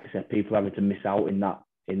 like I said, people having to miss out in that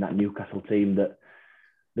Newcastle team that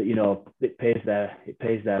it pays their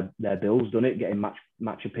bills, doesn't it? Getting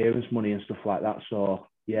match appearance money and stuff like that. So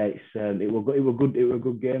yeah, it was a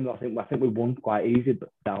good game. I think we won quite easy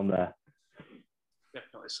down there.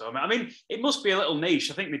 Definitely so. I mean, it must be a little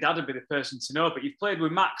niche. I think my dad would be the person to know. But you've played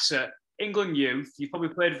with Max at England Youth. You've probably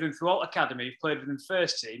played with him throughout academy. You've played with him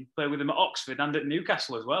first team. Played with him at Oxford and at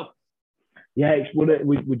Newcastle as well. Yeah, it's one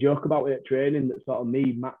we joke about it at training that sort of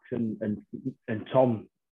me, Max, and Tom.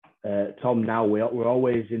 Tom now we're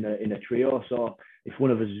always in a trio. So if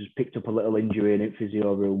one of us has picked up a little injury in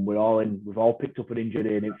physio room, we've all picked up an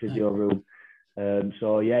injury in physio room.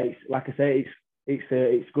 So yeah, it's like I say,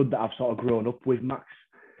 it's good that I've sort of grown up with Max,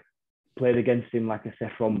 played against him, like I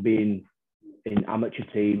say, from being in amateur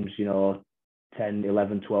teams, 10,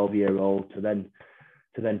 11, 12-year-old to then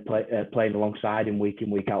playing alongside him week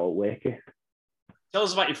in, week out at Wakey. Tell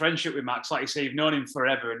us about your friendship with Max. Like you say, you've known him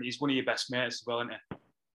forever, and he's one of your best mates as well, isn't he?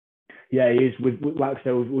 Yeah, he is. Like I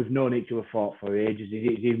said, we've known each other for ages.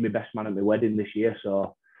 He's even my best man at my wedding this year.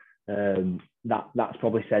 So that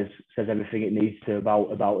probably says everything it needs to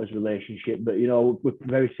about his relationship. But we're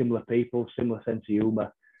very similar people, similar sense of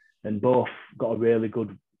humour, and both got a really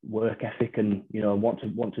good work ethic and want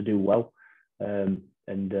to do well. Yeah,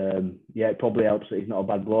 it probably helps that he's not a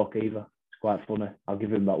bad bloke either. It's quite funny. I'll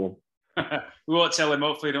give him that one. We won't tell him.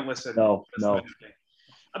 Hopefully, he don't listen. No.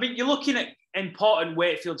 I mean, you're looking at important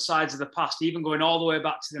Wakefield sides of the past, even going all the way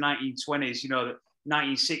back to the 1920s, the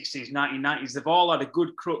 1960s, 1990s. They've all had a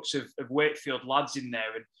good crux of Wakefield lads in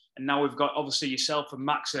there. And now we've got, obviously, yourself and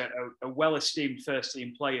Max are well-esteemed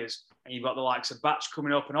first-team players. And you've got the likes of Batch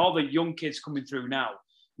coming up and all the young kids coming through now.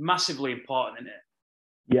 Massively important, isn't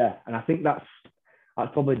it? Yeah, and I think that's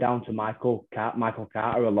probably down to Michael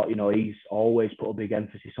Carter a lot. He's always put a big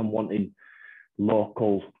emphasis on wanting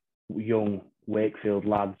local, young Wakefield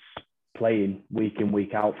lads playing week in,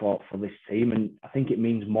 week out for this team. And I think it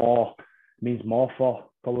means more for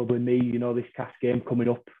probably me, this Cass game coming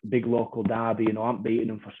up, big local derby, I haven't beaten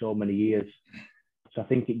them for so many years. So I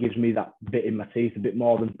think it gives me that bit in my teeth, a bit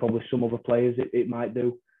more than probably some other players it might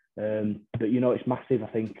do. But you know, it's massive. I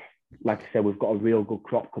think, like I said, we've got a real good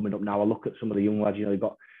crop coming up now. I look at some of the young lads. You know, you've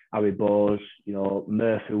got Harry Bowes, you know,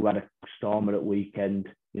 Murphy, who had a stormer at weekend.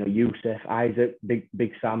 You know, Youssef, Isaac,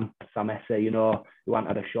 big Sam Esse, you know, who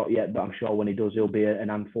hasn't had a shot yet, but I'm sure when he does, he'll be an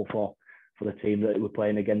handful for the team that we're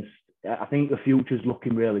playing against. I think the future's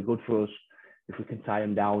looking really good for us if we can tie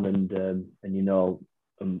them down and you know,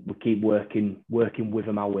 we keep working with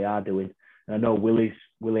them how we are doing. And I know Willie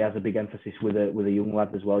has a big emphasis with the young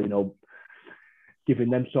lads as well. You know, giving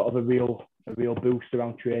them sort of a real boost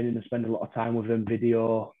around training and spending a lot of time with them,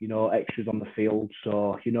 video, you know, extras on the field.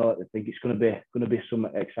 So you know, I think it's going to be some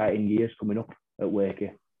exciting years coming up at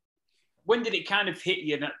Wakey. When did it kind of hit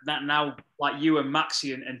you that now, like you and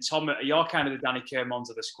Maxie and Tom, you're kind of the Danny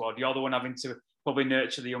Kermons of the squad? You're the one having to probably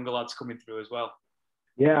nurture the younger lads coming through as well.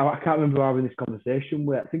 Yeah, I can't remember having this conversation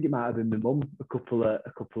with. I think it might have been my mum a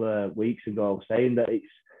couple of weeks ago, saying that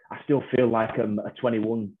I still feel like I'm a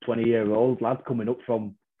 20-year-old lad coming up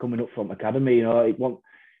from academy. You know, it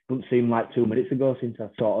doesn't seem like 2 minutes ago since I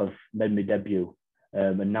sort of made my debut.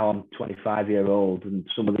 And now I'm 25-year-old, and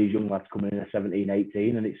some of these young lads coming in at 17,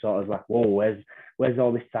 18, and it's sort of like, whoa, where's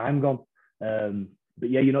all this time gone? But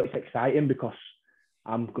yeah, you know, it's exciting because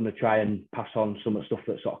I'm going to try and pass on some of the stuff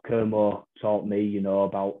that sort of Kermo taught me, you know,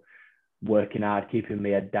 about working hard, keeping my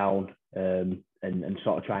head down, and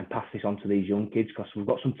sort of try and pass this on to these young kids, because we've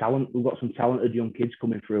got some talent, we've got some talented young kids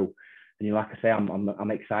coming through, and you know, like I say,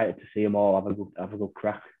 I'm excited to see them all have a good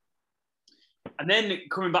crack. And then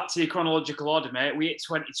coming back to your chronological order, mate, we hit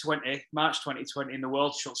 2020, March 2020, and the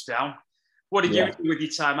world shuts down. What did you do with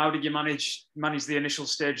your time? How did you manage the initial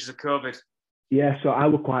stages of COVID? Yeah, so I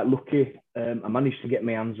was quite lucky. I managed to get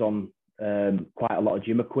my hands on quite a lot of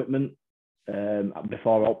gym equipment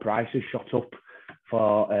before all prices shot up.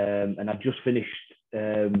 And I just finished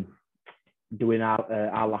doing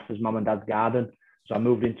our lasses' mum and dad's garden. So I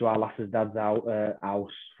moved into our lasses' dad's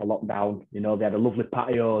house for lockdown. You know, they had a lovely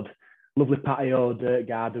patioed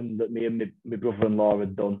garden that me and my brother-in-law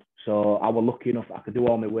had done. So I was lucky enough that I could do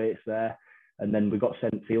all my weights there. And then we got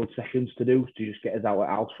sent field sessions to just get us out of the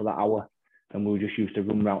house for that hour. And we just used to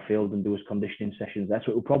run around field and do his conditioning sessions there.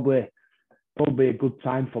 So it was probably a good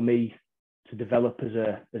time for me to develop as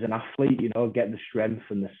an athlete, you know, get the strength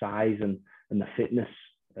and the size and the fitness,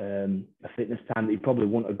 a fitness time that you probably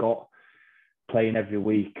wouldn't have got playing every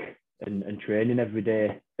week and training every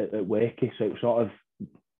day at Wakey. So it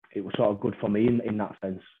was sort of good for me in that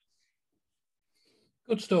sense.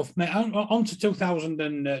 Good stuff, mate. On to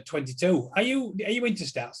 2022. Are you into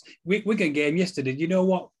stats? Wigan game yesterday. Do you know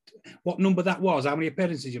what number that was? How many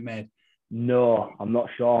appearances you made? No, I'm not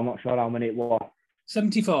sure. I'm not sure how many it was.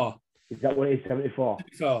 74. Is that what it is? 74.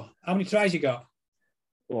 74. How many tries you got?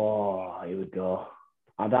 Oh, here we go.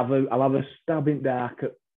 I'll have a stab in dark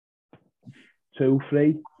at 2,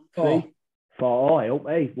 3, 4. 4. Oh, I hope.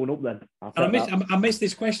 Hey, one up then. I missed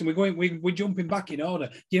this question. We're jumping back in order.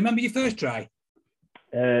 Do you remember your first try?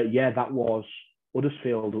 Yeah, that was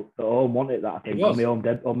Huddersfield at home, wasn't it? That I think on my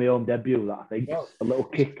home debut. That I think a little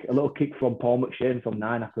kick from Paul McShane from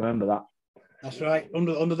 9. I can remember that. That's right,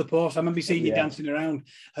 under the post. I remember seeing you dancing around,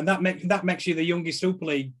 and that makes you the youngest Super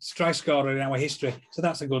League try scorer in our history. So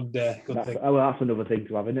that's a good thing. Well, that's another thing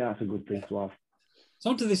to have, isn't it? That's a good thing to have. So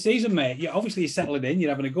on to this season, mate. You're settling in.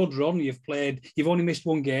 You're having a good run. You've only missed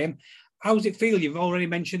one game. How does it feel? You've already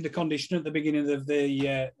mentioned the conditioner at the beginning of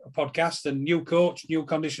the podcast, and new coach, new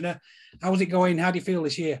conditioner. How is it going? How do you feel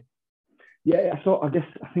this year? Yeah, I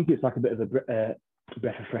think it's like a bit of a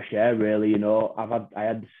breath of fresh air, really. You know, I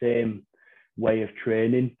had the same way of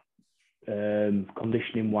training,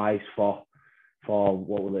 conditioning wise for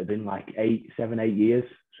what will it have been, like 7, 8 years.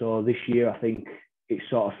 So this year, I think it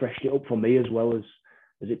sort of freshened it up for me as well as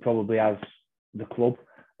it probably has the club.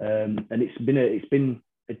 And it's been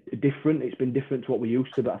different to what we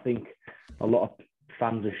used to, but I think a lot of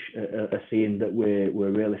fans are seeing that we're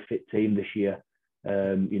a really fit team this year.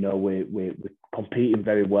 You know, we're competing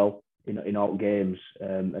very well in all games,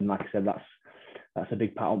 and like I said, that's a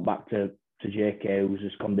big pat on back to JK, who's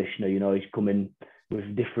his conditioner. You know, he's coming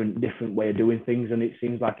with different way of doing things, and it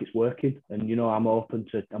seems like it's working. And you know, I'm open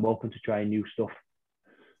to trying new stuff.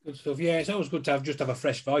 Good stuff. Yeah, it's always good to have a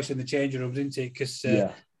fresh voice in the changing rooms, isn't it? Because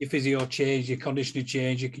your physio changed, your conditioning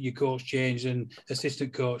changed, your coach changed, and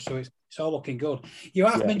assistant coach. So it's all looking good. You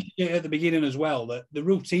have mentioned at the beginning as well that the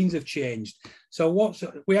routines have changed. So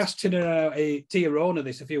we asked Tia Rona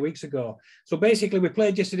this a few weeks ago. So basically, we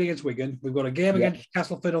played yesterday against Wigan. We've got a game against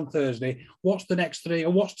Castleford on Thursday. What's the next 3?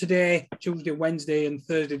 Or what's today, Tuesday, Wednesday, and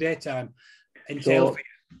Thursday daytime entail?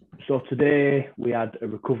 So today we had a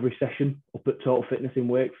recovery session up at Total Fitness in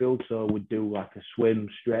Wakefield. So we'd do like a swim,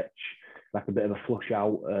 stretch, like a bit of a flush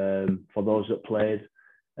out for those that played.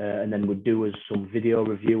 And then we'd do some video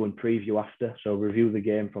review and preview after. So review the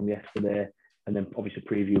game from yesterday, and then obviously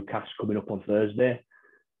preview cast coming up on Thursday.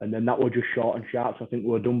 And then that was just short and sharp. So I think we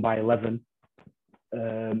were done by 11.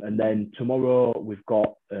 And then tomorrow we've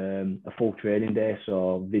got a full training day.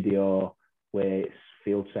 So video, weights,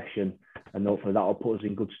 field session. And hopefully that'll put us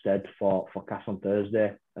in good stead for cast on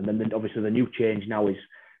Thursday. And then obviously the new change now is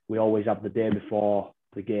we always have the day before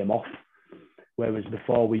the game off. Whereas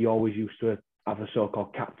before we always used to have a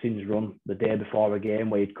so-called captain's run the day before a game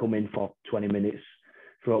where you'd come in for 20 minutes,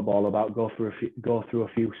 throw a ball about, go through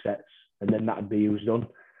a few sets, and then that'd be who's done.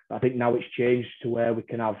 I think now it's changed to where we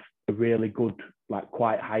can have a really good, like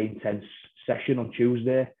quite high intense session on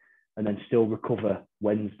Tuesday, and then still recover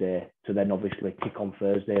Wednesday to then obviously kick on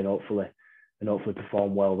Thursday and hopefully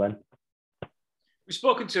perform well then. We've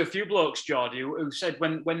spoken to a few blokes, Jordy, who said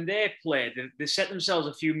when they play, they set themselves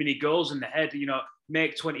a few mini goals in the head,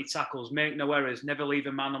 make 20 tackles, make no errors, never leave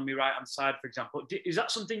a man on my right-hand side, for example. Is that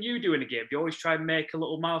something you do in a game? Do you always try and make a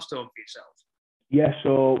little milestone for yourself? Yeah,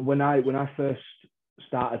 so when I first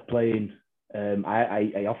started playing,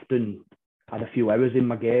 I often had a few errors in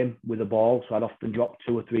my game with the ball, so I'd often drop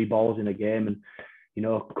 2 or 3 balls in a game, and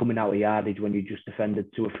coming out of yardage when you just defended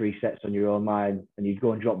 2 or 3 sets on your own line, and you'd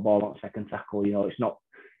go and drop ball on second tackle. It's not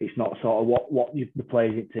sort of what the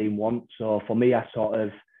players in the team want. So for me, I sort of,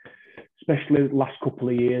 especially the last couple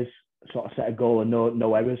of years, sort of set a goal of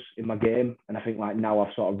no errors in my game, and I think like now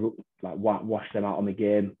I've sort of like washed them out of my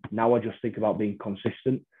game. Now I just think about being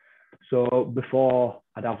consistent. So before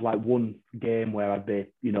I'd have like one game where I'd be,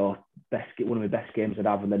 one of my best games I'd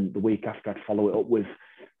have, and then the week after I'd follow it up with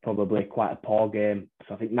probably quite a poor game.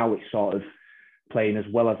 So I think now it's sort of playing as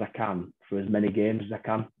well as I can for as many games as I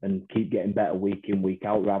can and keep getting better week in, week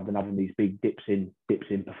out, rather than having these big dips in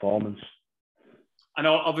performance. I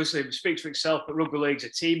know obviously it speaks for itself, but rugby league's a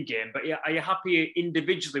team game. But are you happy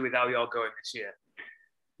individually with how you're going this year?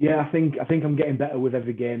 Yeah, I think I'm getting better with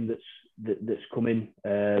every game that's coming.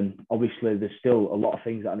 Obviously, there's still a lot of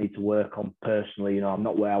things that I need to work on personally. I'm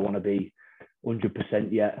not where I want to be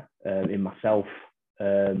 100% yet in myself.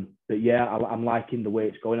 But yeah, I'm liking the way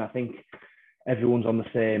it's going. I think everyone's on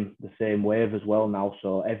the same wave as well now.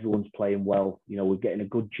 So everyone's playing well. We're getting a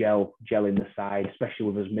good gel in the side, especially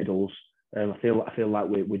with us middles. I feel like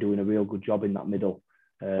we're doing a real good job in that middle.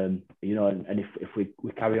 And if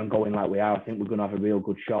we carry on going like we are, I think we're going to have a real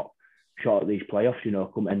good shot at these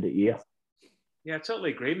playoffs, come end of year. Yeah, I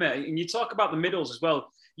totally agree, mate. And you talk about the middles as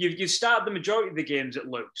well. You've started the majority of the games at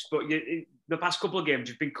Luke's, but the past couple of games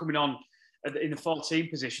you've been coming on in the 14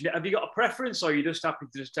 position. Have you got a preference, or are you just happy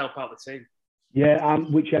to just help out the team? Yeah,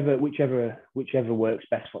 whichever works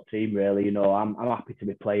best for the team, really. I'm happy to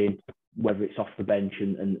be playing, whether it's off the bench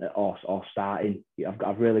or starting.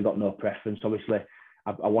 I've really got no preference. Obviously,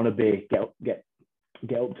 I want to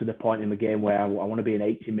get up to the point in the game where I want to be an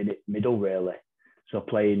 80-minute middle, really. So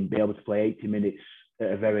be able to play 80 minutes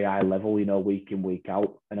at a very high level, week in, week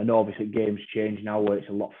out. And I know obviously games change now where it's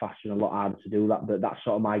a lot faster and a lot harder to do that, but that's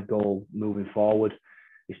sort of my goal moving forward,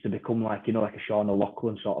 is to become like a Sean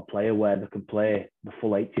O'Loughlin sort of player where they can play the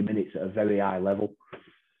full 80 minutes at a very high level.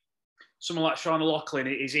 Someone like Sean O'Loughlin,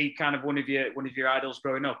 is he kind of one of your idols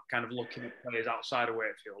growing up, kind of looking at players outside of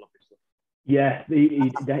Wakefield, obviously? Yeah, he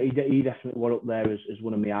definitely was up there as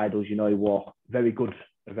one of my idols. He was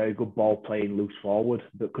a very good ball playing loose forward,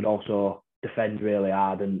 but could also defend really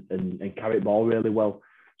hard and carry the ball really well.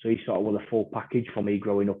 So he sort of was a full package for me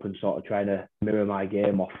growing up and sort of trying to mirror my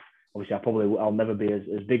game off. Obviously, I'll never be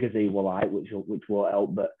as big as he will, which won't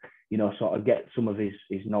help, but sort of get some of his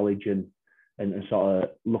knowledge and sort of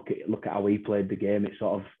look at how he played the game. It's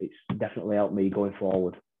definitely helped me going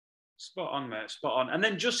forward. Spot on, mate. Spot on. And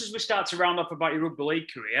then just as we start to round off about your rugby league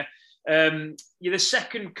career, you're the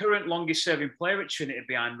second current longest serving player at Trinity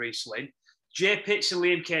behind Reece Lynn. Jay Pitts and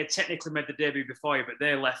Liam Kay technically made the debut before you, but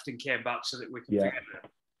they left and came back so that we can forget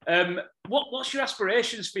them. What's your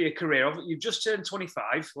aspirations for your career? You've just turned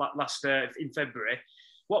 25 last in February.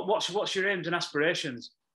 What's your aims and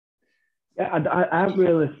aspirations? Yeah, I haven't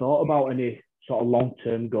really thought about any sort of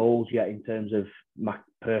long-term goals yet in terms of my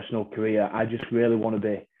personal career. I just really want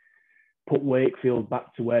to put Wakefield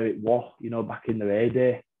back to where it was, back in the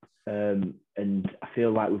heyday. And I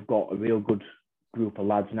feel like we've got a real good group of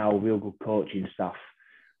lads now, a real good coaching staff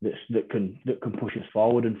that can push us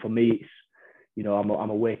forward. And for me, it's, I'm a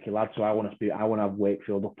Wakey lad, so I want to have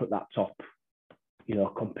Wakefield up at that top,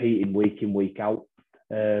 competing week in, week out.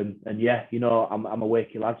 And yeah, I'm a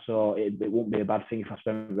Wakey lad, so it won't be a bad thing if I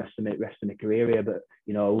spend the rest of my career here. But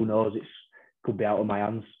who knows? It could be out of my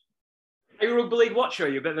hands. Are you a rugby league watcher? Are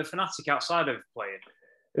you a bit of a fanatic outside of playing?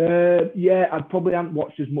 Yeah, I probably haven't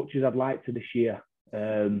watched as much as I'd like to this year.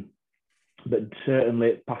 But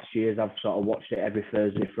certainly past years I've sort of watched it every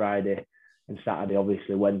Thursday, Friday and Saturday,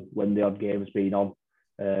 obviously, when the odd game's been on.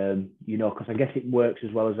 Because I guess it works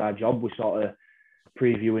as well as our job. We're sort of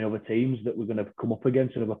previewing other teams that we're going to come up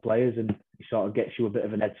against and other players, and it sort of gets you a bit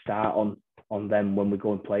of an head start on them when we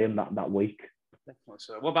go and play them that week. Definitely.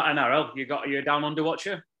 So what about NRL? You're down under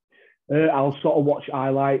watcher? I'll sort of watch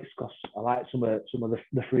highlights because I like some of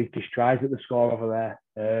the freakish tries that they score over there.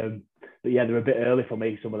 But yeah, they're a bit early for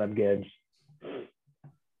me, some of them games.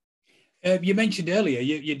 You mentioned earlier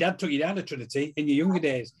your dad took you down to Trinity in your younger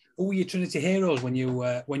days. Who were your Trinity heroes when you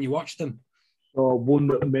watched them? So one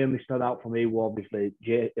that mainly stood out for me was obviously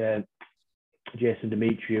Jason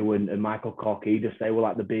Demetriou and Michael Korkidis. They were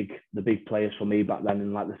like the big players for me back then,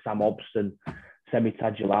 and like the Sam Hobson, Semi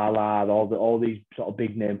Tajalala, all these sort of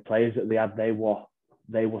big name players that they had. They were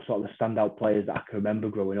sort of the standout players that I can remember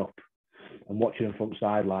growing up and watching them from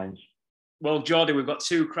sidelines. Well, Jordy, we've got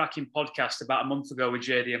 2 cracking podcasts about a month ago with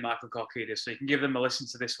JD and Michael Korkidis, so you can give them a listen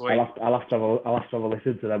to this week. I'll have to have a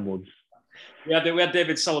listen to them ones. We had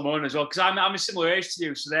David Solomon as well, because I'm a similar age to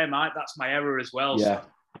you, so that's my error as well. Yeah.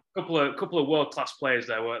 So a couple of world class players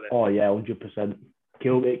there, weren't they? Oh yeah, 100%.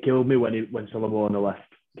 Killed me when Solomon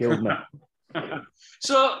left. Killed me.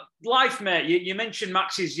 So, life, mate. You mentioned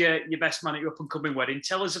Max is your best man at your up and coming wedding.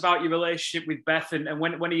 Tell us about your relationship with Beth, and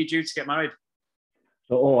when are you due to get married?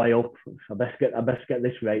 So, I hope I best get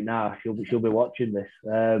this right now. She'll be watching this.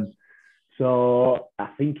 So I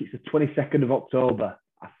think it's the 22nd of October.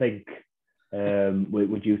 I think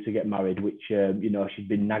we're due to get married, which she's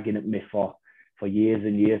been nagging at me for years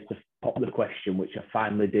and years to pop the question, which I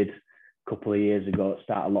finally did a couple of years ago at the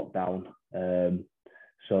start of lockdown.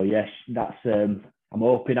 So yes, that's I'm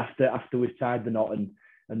hoping after we've tied the knot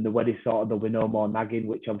and the wedding sorted, there'll be no more nagging,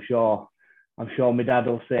 which I'm sure my dad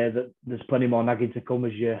will say that there's plenty more nagging to come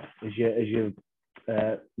as your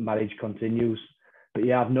marriage continues. But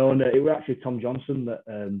yeah, I've known it was actually Tom Johnson that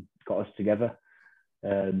got us together.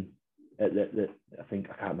 I think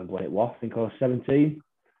I can't remember when it was. I think I was 17,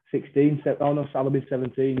 16. Oh no, I'll have been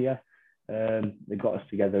 17. Yeah, they got us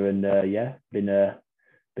together, and been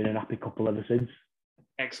an happy couple ever since.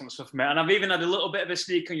 Excellent stuff, mate. And I've even had a little bit of a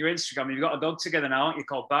sneak on your Instagram. You've got a dog together now, aren't you?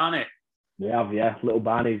 Called Barney. We have, yeah. Little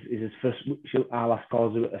Barney is his first. Our last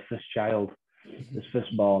calls it a first child, his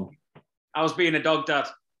firstborn. How's being a dog dad?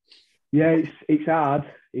 Yeah, it's hard.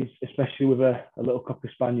 Especially with a little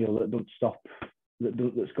cocker spaniel that don't stop,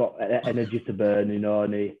 that's got energy to burn, and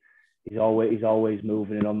he's always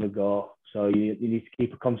moving and on the go. So you need to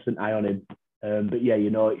keep a constant eye on him. But yeah,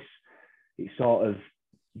 it's sort of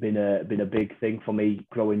been a big thing for me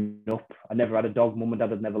growing up. I never had a dog. Mum and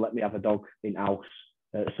Dad had never let me have a dog in house.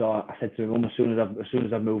 So I said to Mum, as soon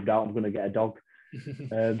as I've moved out, I'm going to get a dog.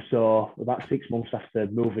 So about 6 months after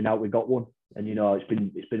moving out, we got one, and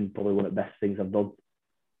it's been probably one of the best things I've done.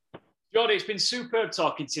 Jordy, it's been superb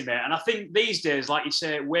talking to you, mate. And I think these days, like you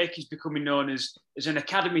say, Wake is becoming known as an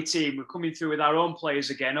academy team. We're coming through with our own players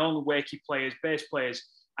again, all the Wakey players, base players.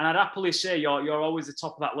 And I'd happily say you're always the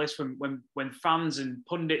top of that list when fans and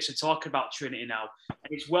pundits are talking about Trinity now.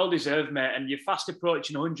 And it's well deserved, mate. And you're fast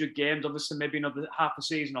approaching 100 games, obviously maybe another half a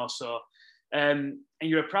season or so. And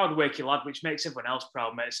you're a proud Wakey lad, which makes everyone else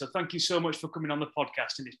proud, mate. So thank you so much for coming on the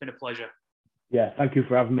podcast, and it's been a pleasure. Yeah, thank you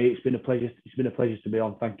for having me. It's been a pleasure. It's been a pleasure to be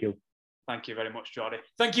on. Thank you. Thank you very much, Jordy.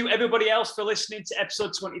 Thank you, everybody else, for listening to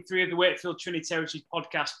episode 23 of the Wakefield Trinity Heritage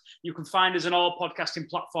podcast. You can find us on all podcasting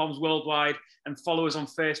platforms worldwide and follow us on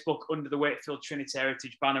Facebook under the Wakefield Trinity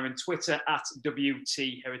Heritage banner and Twitter at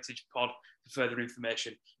WT Heritage Pod for further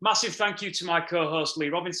information. Massive thank you to my co-host, Lee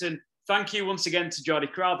Robinson. Thank you once again to Jordy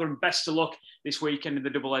Crowther, and best of luck this weekend in the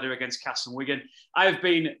doubleheader against Castle Wigan. I have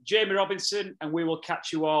been Jamie Robinson, and we will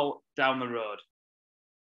catch you all down the road.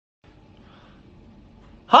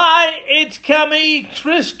 Hi, it's Cammy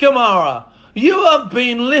Chris Kamara. You have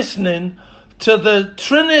been listening to the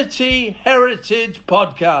Trinity Heritage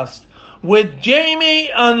Podcast with Jamie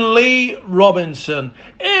and Lee Robinson.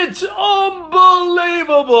 It's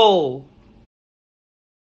unbelievable.